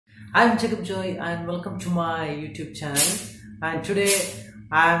I'm Jacob Joy and welcome to my YouTube channel. And today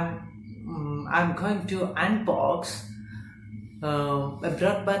I'm going to unbox a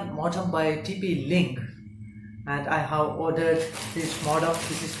broadband modem by TP-Link, and I have ordered this modem.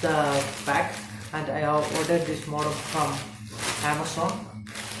 This is the pack, and I have ordered this modem from Amazon,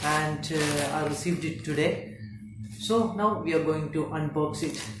 and I received it today. So now we are going to unbox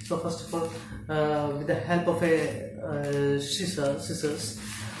it. So first of all, with the help of a scissors,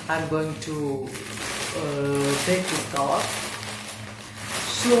 I'm going to take this cover.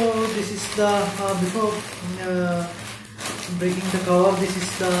 So this is the before breaking the cover,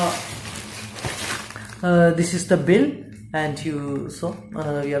 this is the bill, and we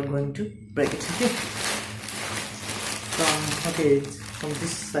are going to break it. From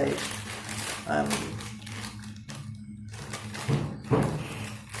this side,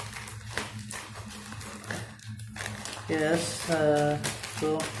 yes.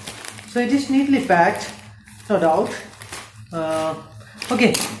 So it is neatly packed, no doubt.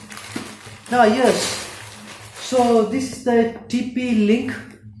 Okay. Now yes. So this is the TP-Link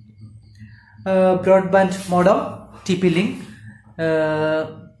broadband modem. TP-Link.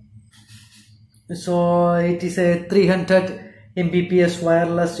 So it is a 300 Mbps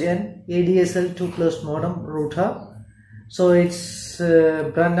wireless and ADSL 2+ modem router. So its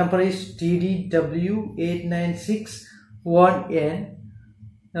brand number is TDW8961N.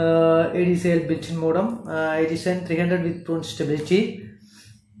 ADSL built-in modem. It is an 300 with prone stability.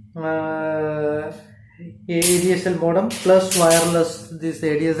 ADSL modem plus wireless. This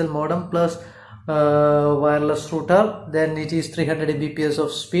ADSL modem plus wireless router. Then it is 300 Mbps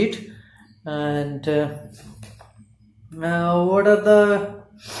of speed. And what are the?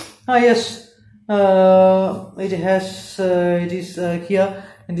 Yes. It is here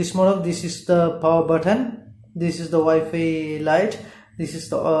in this modem. This is the power button. This is the Wi-Fi light. This is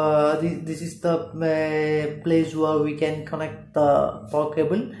the place where we can connect the power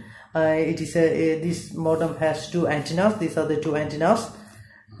cable. This modem has two antennas. These are the two antennas,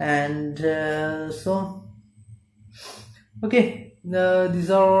 and these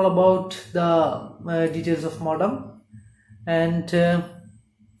are all about the details of modem. And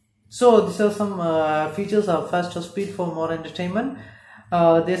so these are some features of faster speed for more entertainment.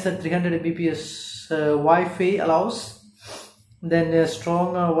 There's a 300 Mbps Wi-Fi allows. Then a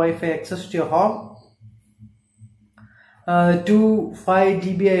strong Wi-Fi access to your home. 2 5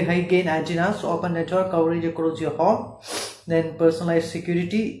 dBi high gain antennas, open network coverage across your home. Then personalized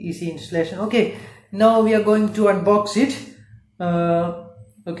security, easy installation. Okay, now we are going to unbox it.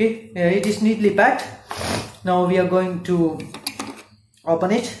 It is neatly packed. Now we are going to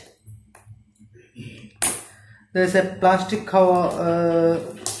open it. There's a plastic cover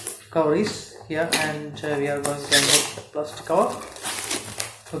is here, and we are going to unbox the plastic cover.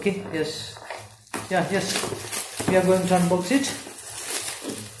 Okay, yes, we are going to unbox it.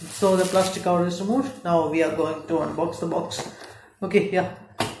 So the plastic cover is removed. Now we are going to unbox the box. It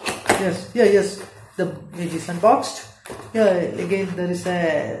is unboxed. Again there is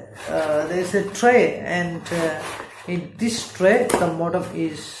a tray, and in this tray the modem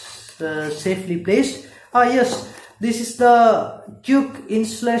is safely placed. Yes, this is the quick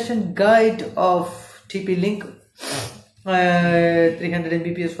installation guide of TP-Link 300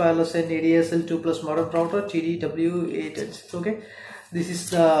 Mbps wireless and ADSL 2+ modem router TDW886. Okay, this is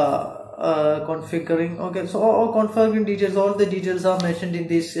the configuring. Okay, so all configuring details, all the details are mentioned in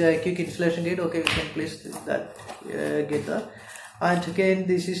this quick installation guide. Okay, we can place that get that. And again,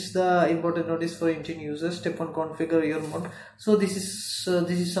 this is the important notice for Indian users. Step 1, configure your mode. So this is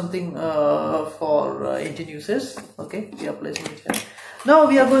something for Indian users. Okay, we are placing it here. Now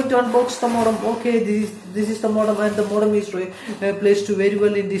we are going to unbox the modem. Okay, this is the modem, and the modem is placed very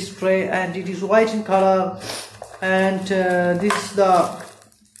well in this tray, and it is white in color. And this is the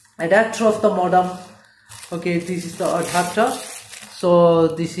adapter of the modem. Okay, this is the adapter. So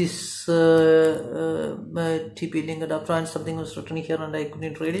this is TP-Link adapter, and something was written here and I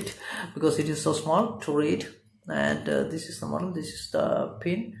couldn't read it because it is so small to read. And this is the modem, this is the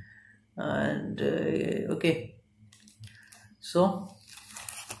pin, and okay, so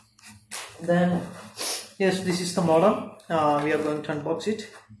then yes, this is the modem. We are going to unbox it.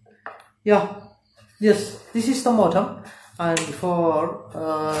 This is the modem, and for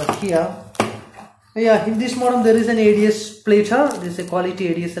here, in this modem there is an ADS splitter. This is a quality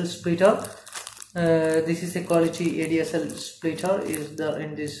ADSL splitter. This is a quality ADSL splitter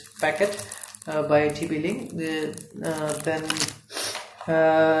in this packet by TP-Link. Then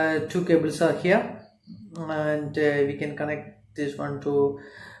two cables are here, and we can connect this one to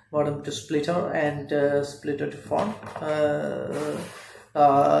modem to splitter and splitter to phone.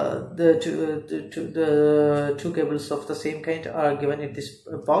 the two cables of the same kind are given in this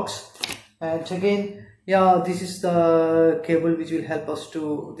box. And again, yeah, this is the cable which will help us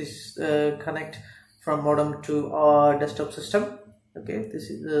to connect from modem to our desktop system. Okay, this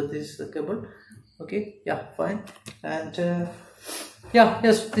is the cable. Okay, yeah, fine. And yeah,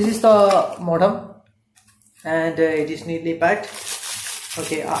 yes, this is the modem, and it is neatly packed.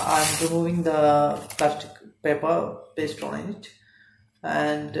 Okay, I'm removing the plastic paper based on it.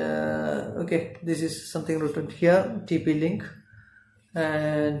 And okay, this is something written here, TP-Link,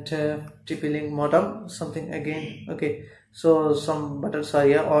 and TP-Link modem, something again. Okay, so some buttons are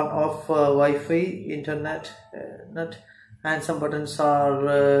here, on off, Wi-Fi, internet, net, and some buttons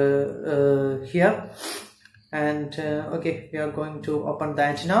are here. And okay, we are going to open the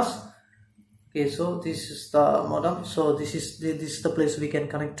antennas. Okay, so this is the modem. So this is the place we can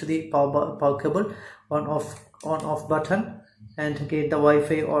connect to the power cable, on off button, and again the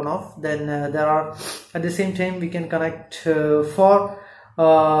Wi-Fi on off. Then there are, at the same time, we can connect for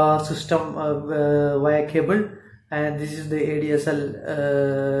system via cable, and this is the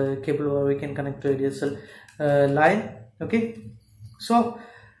ADSL cable where we can connect to ADSL line. Okay, so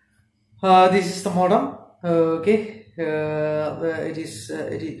this is the modem. Okay, it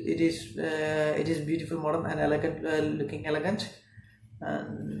is beautiful modem and elegant, looking elegant.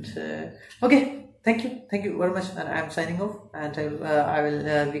 And okay, thank you very much, and I'm signing off, and I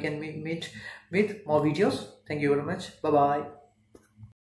will we can meet with more videos. Thank you very much. Bye bye.